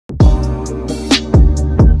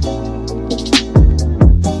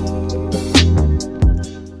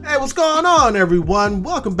going on, everyone?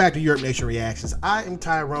 Welcome back to YURP Nation Reactions. I am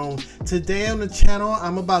Tyrone. Today on the channel,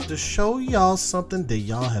 I'm about to show y'all something that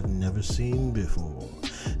y'all have never seen before.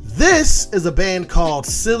 This is a band called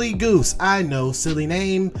Silly Goose. I know, silly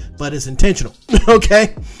name, but it's intentional.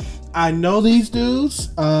 Okay? I know these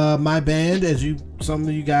dudes. My band, as some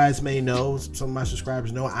of you guys may know, some of my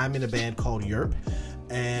subscribers know, I'm in a band called YURP.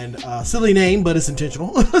 And silly name, but it's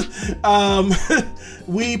intentional.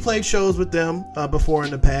 We played shows with them before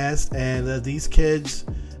in the past, and these kids,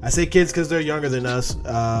 I say kids because they're younger than us.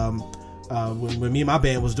 When me and my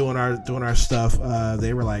band was doing our stuff,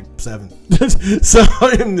 they were like 7. So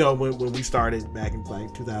you know, when we started back in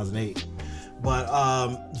like 2008. But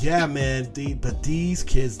yeah, man. But these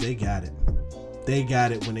kids, they got it. They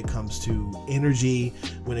got it when it comes to energy,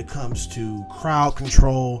 when it comes to crowd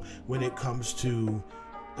control, when it comes to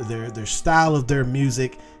their style of their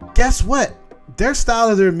music. Guess what? Their style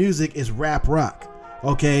of their music is rap rock.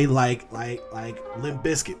 Okay, like Limp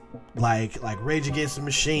Bizkit, like Rage Against the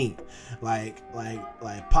Machine, like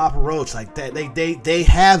Papa Roach, like that. They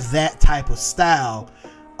have that type of style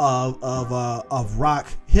of rock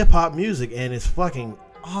hip hop music, and it's fucking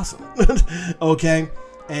awesome. Okay.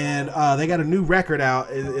 And they got a new record out.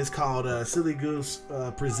 It's called Silly Goose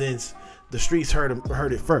Presents The Streets Heard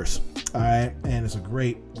It First. All right, and it's a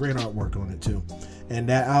great artwork on it too. And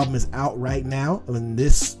that album is out right now. And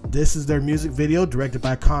this is their music video, directed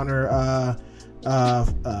by Connor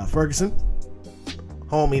Ferguson,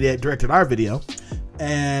 homie that directed our video.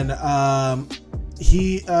 And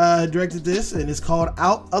he directed this, and it's called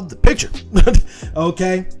Out of the Picture.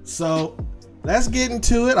 Okay, so let's get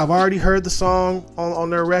into it. I've already heard the song on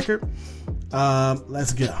their record.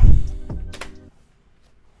 Let's go.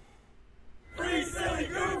 Free Silly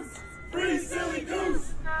Goose! Free Silly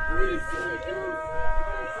Goose! Free Silly Goose!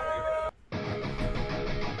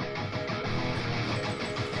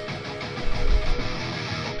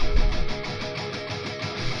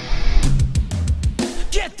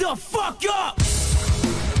 Get the fuck up!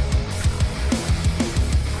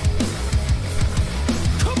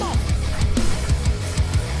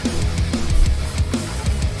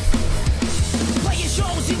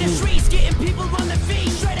 In the streets, getting people on their feet,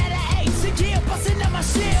 straight out of 8s and gear, busting at my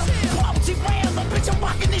shield. Poverty rail, a bitch, I'm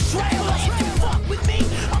walking this trail. If you fuck with me,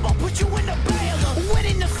 I'm gonna put you in the bail.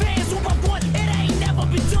 Winning the fans with my one, it ain't never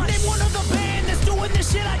been done. Name one of the band that's doing this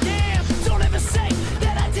shit I am. Don't ever say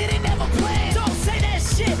that I didn't ever plan. Don't say that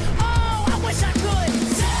shit, oh, I wish I could.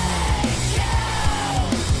 Take you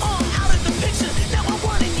out of the picture, now I'm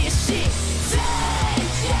running this shit.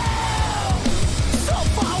 Take you so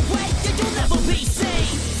far away that you'll never be seen.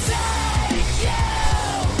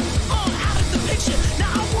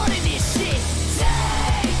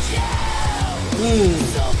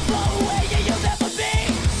 So far away, yeah, you'll never be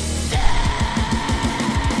saved.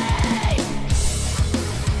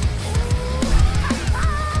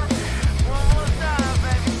 One more time,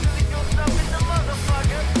 baby. Silly Goose up in the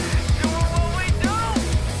motherfucker. Doing what we do.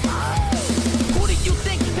 Who do you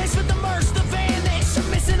think pays for the merch, the van, the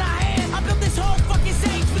instruments in our hand? I built this whole fucking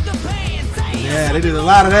stage with the band. Yeah, they did a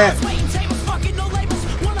lot of that.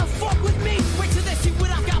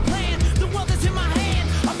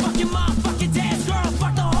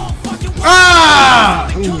 Ah!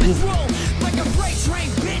 Like a freight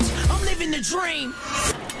train, bitch. I'm living the dream.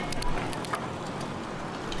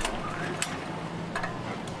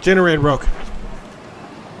 Generate Rook.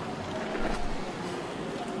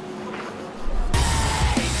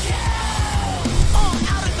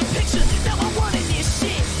 Out of the picture, now I'm running this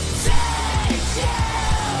shit. Take you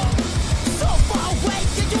so far away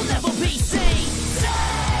that you'll never be seen.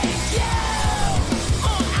 Take you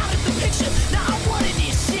out of the picture, now I'm running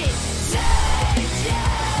this shit.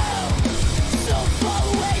 So far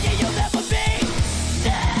away, yeah, you'll never be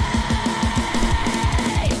saved.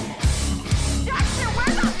 Jackson,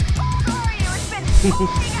 where the fuck are you? It's been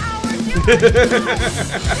 14 hours.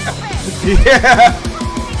 Yeah.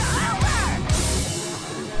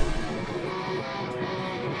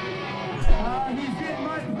 He's getting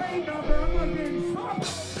my plate number. I'm gonna get in trouble.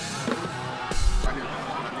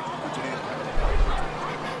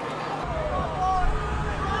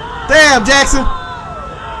 Damn, Jackson.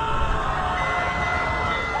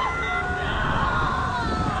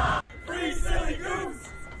 Free Silly Goose!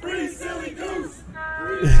 Free Silly Goose!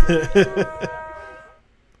 Free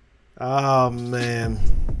Oh man.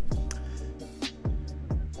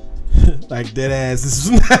 Like dead ass, this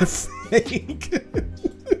is not fake.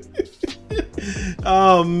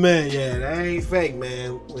 Oh man, yeah, that ain't fake,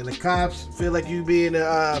 man. When the cops feel like you being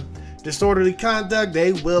disorderly conduct,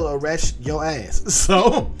 they will arrest your ass.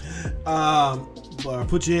 So or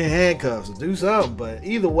put you in handcuffs or do something. But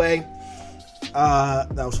either way,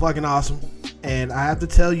 That was fucking awesome. And I have to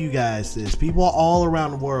tell you guys this. People all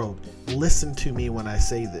around the world, listen to me when I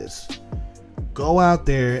say this. Go out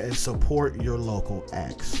there and support your local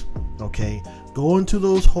acts. Okay? Go into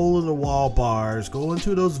those hole-in-the-wall bars. Go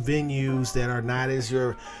into those venues that are not as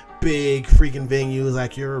your big freaking venues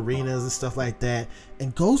like your arenas and stuff like that.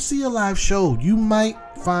 And go see a live show. You might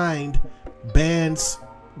find bands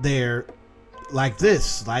there like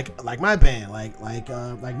this, like my band,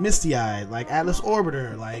 like Misty Eyed, like Atlas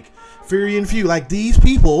Orbiter, like Fury and Few, like these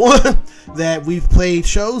people that we've played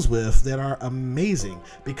shows with that are amazing.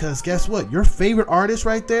 Because guess what? Your favorite artist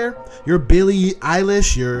right there, your Billie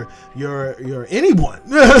Eilish, your anyone,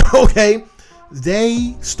 okay?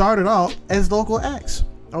 They started off as local acts,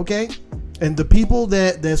 okay? And the people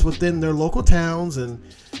that's within their local towns and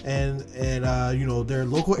you know, their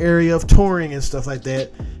local area of touring and stuff like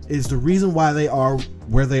that is the reason why they are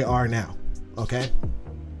where they are now. Okay,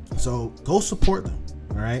 so go support them.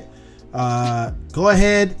 All right, go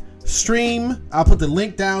ahead, stream. I'll put the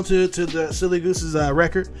link down to the Silly Goose's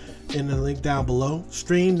record in the link down below.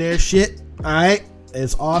 Stream their shit. All right,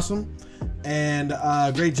 it's awesome. And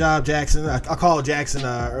great job, Jackson. I called Jackson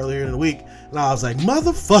earlier in the week, and I was like,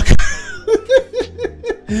 motherfucker.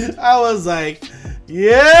 I was like,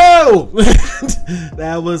 yo,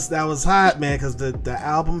 that was hot, man, because the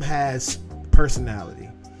album has personality.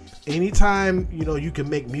 Anytime, you know, you can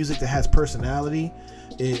make music that has personality,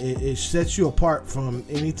 it sets you apart from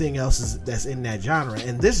anything else that's in that genre.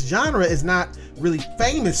 And this genre is not really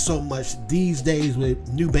famous so much these days with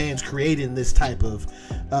new bands creating this type of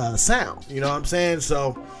sound. You know what I'm saying?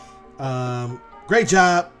 So great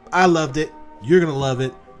job. I loved it. You're gonna love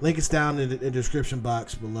it. Link is down in the description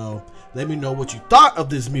box below. Let me know what you thought of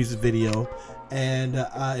this music video and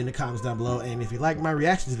in the comments down below. And if you like my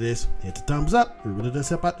reaction to this, hit the thumbs up. It really does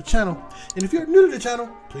help out the channel. And if you're new to the channel,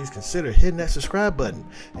 please consider hitting that subscribe button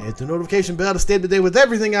and hit the notification bell to stay up to date with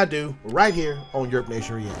everything I do right here on YURP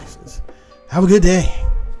Nation Reactions. Have a good day.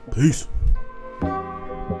 Peace.